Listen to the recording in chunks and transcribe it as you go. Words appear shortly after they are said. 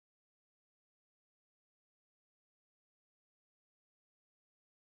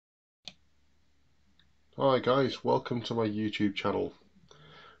Hi guys, welcome to my YouTube channel.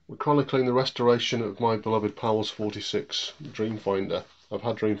 We're chronicling the restoration of my beloved Powell's 46 Dreamfinder. I've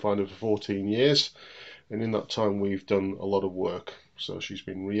had Dreamfinder for 14 years and in that time we've done a lot of work. So she's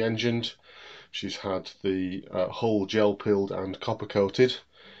been re-engined, she's had the hull gel peeled and copper coated,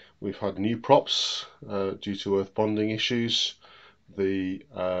 we've had new props due to earth bonding issues, the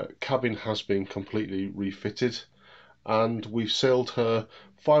cabin has been completely refitted, and we've sailed her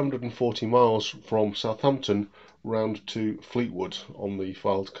 540 miles from Southampton round to Fleetwood on the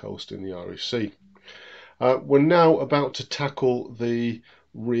Fylde coast in the Irish Sea. We're now about to tackle the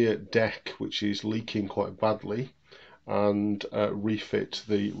rear deck, which is leaking quite badly, and refit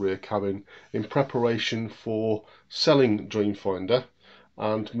the rear cabin in preparation for selling Dreamfinder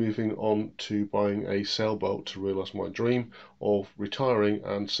and moving on to buying a sailboat to realise my dream of retiring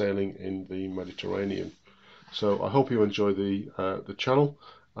and sailing in the Mediterranean. So I hope you enjoy the channel,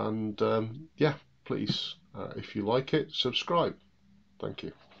 and yeah, please, if you like it, subscribe. Thank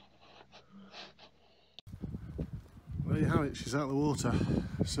you. There you have it, she's out of the water.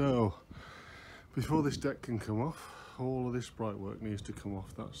 So before this deck can come off, all of this brightwork needs to come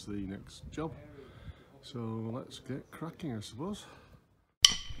off. That's the next job. So let's get cracking, I suppose.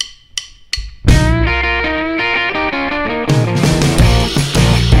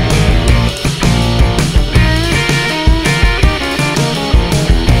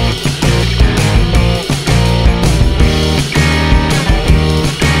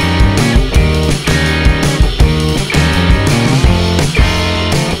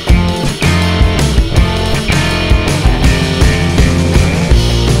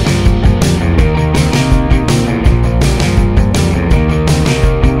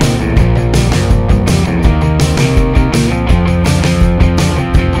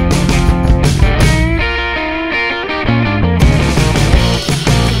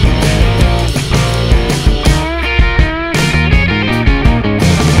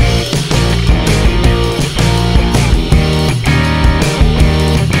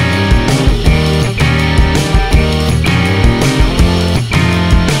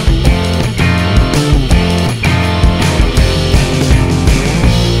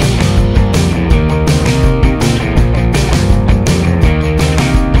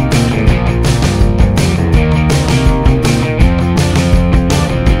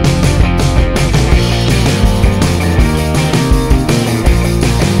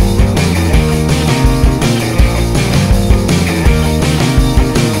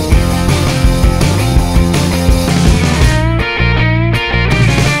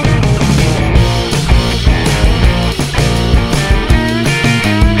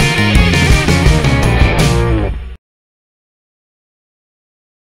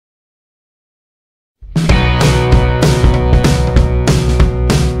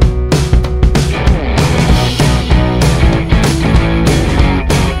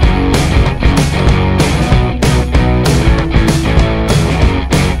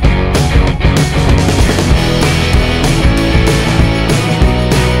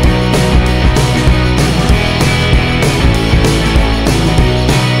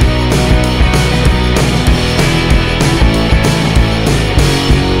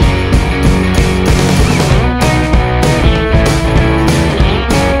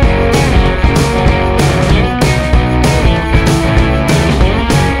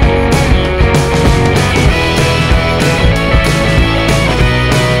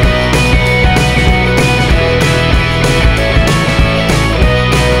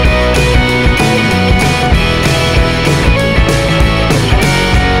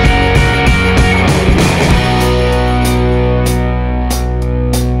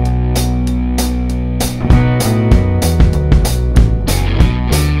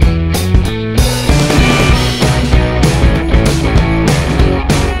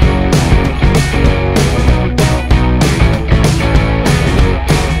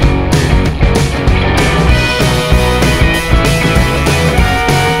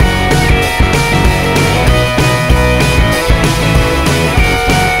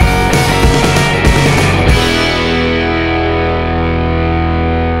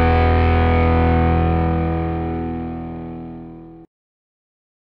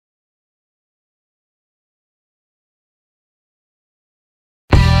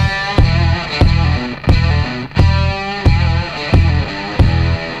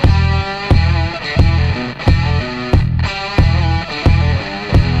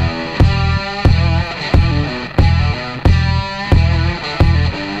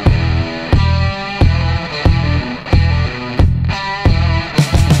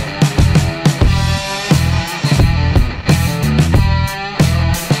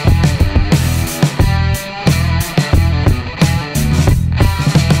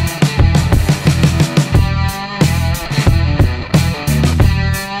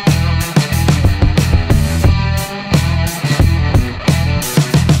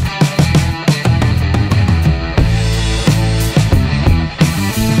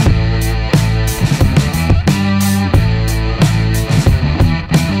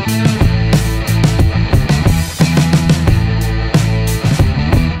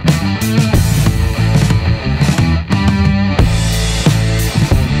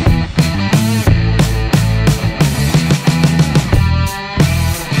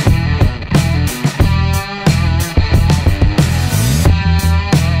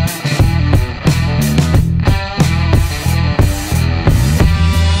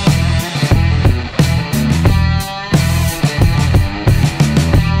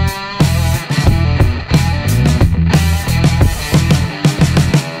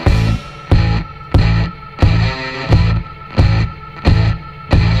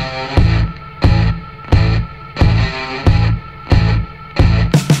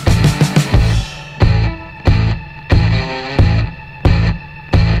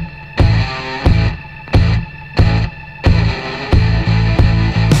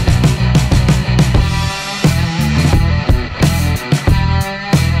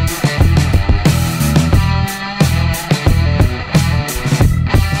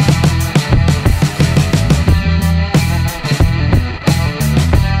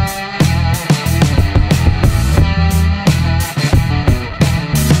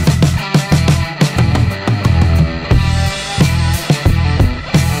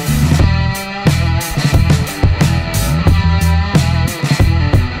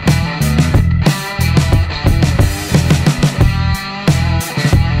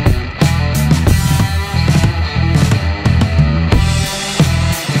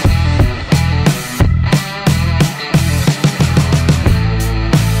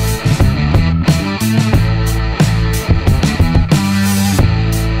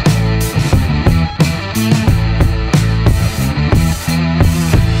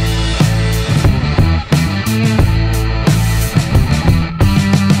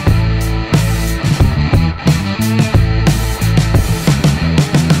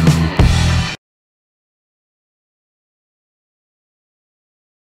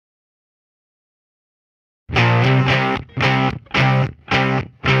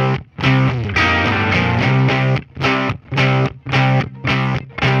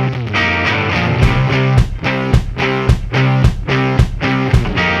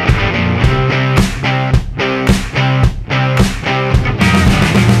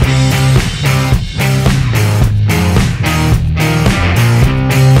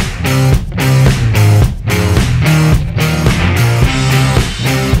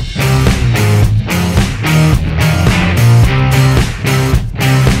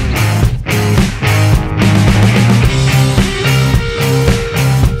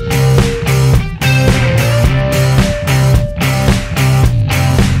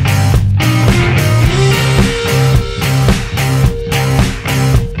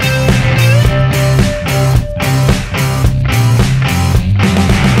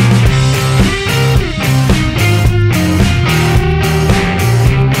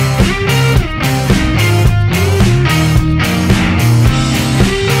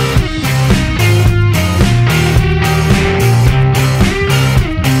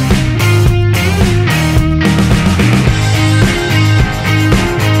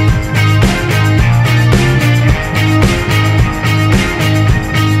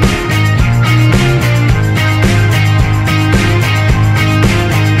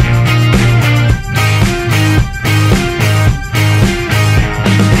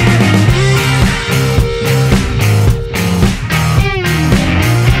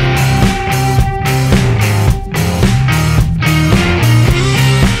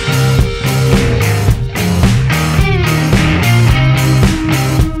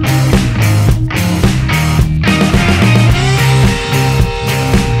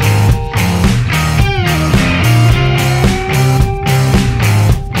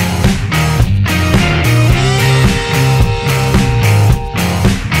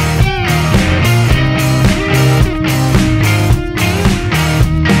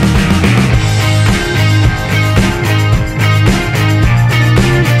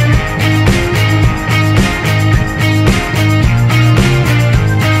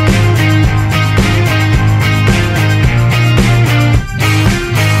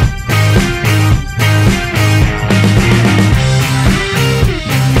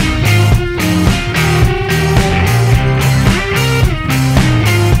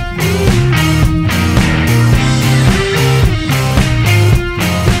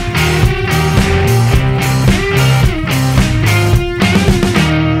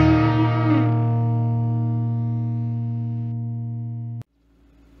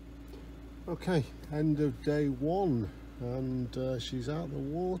 Okay, end of day one, and she's out of the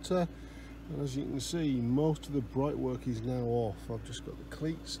water, and as you can see most of the bright work is now off. I've just got the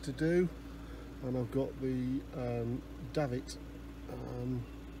cleats to do, and I've got the davit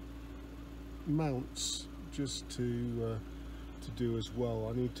mounts just to do as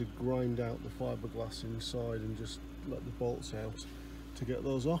well. I need to grind out the fiberglass inside and just let the bolts out to get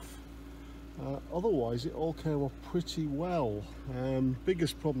those off. Otherwise it all came off pretty well.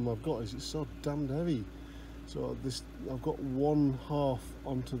 Biggest problem I've got is it's so damned heavy. So I've got one half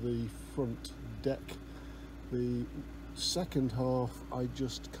onto the front deck. The second half I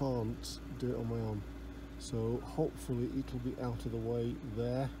just can't do it on my own. So hopefully it'll be out of the way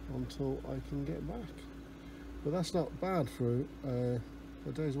there until I can get back. But that's not bad for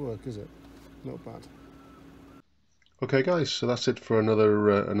a day's work, is it? Not bad. Okay guys, so that's it for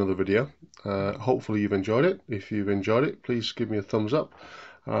another video. Hopefully you've enjoyed it. If you've enjoyed it, please give me a thumbs up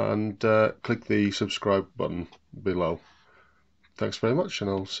and click the subscribe button below. Thanks very much, and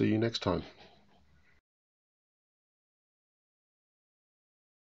I'll see you next time.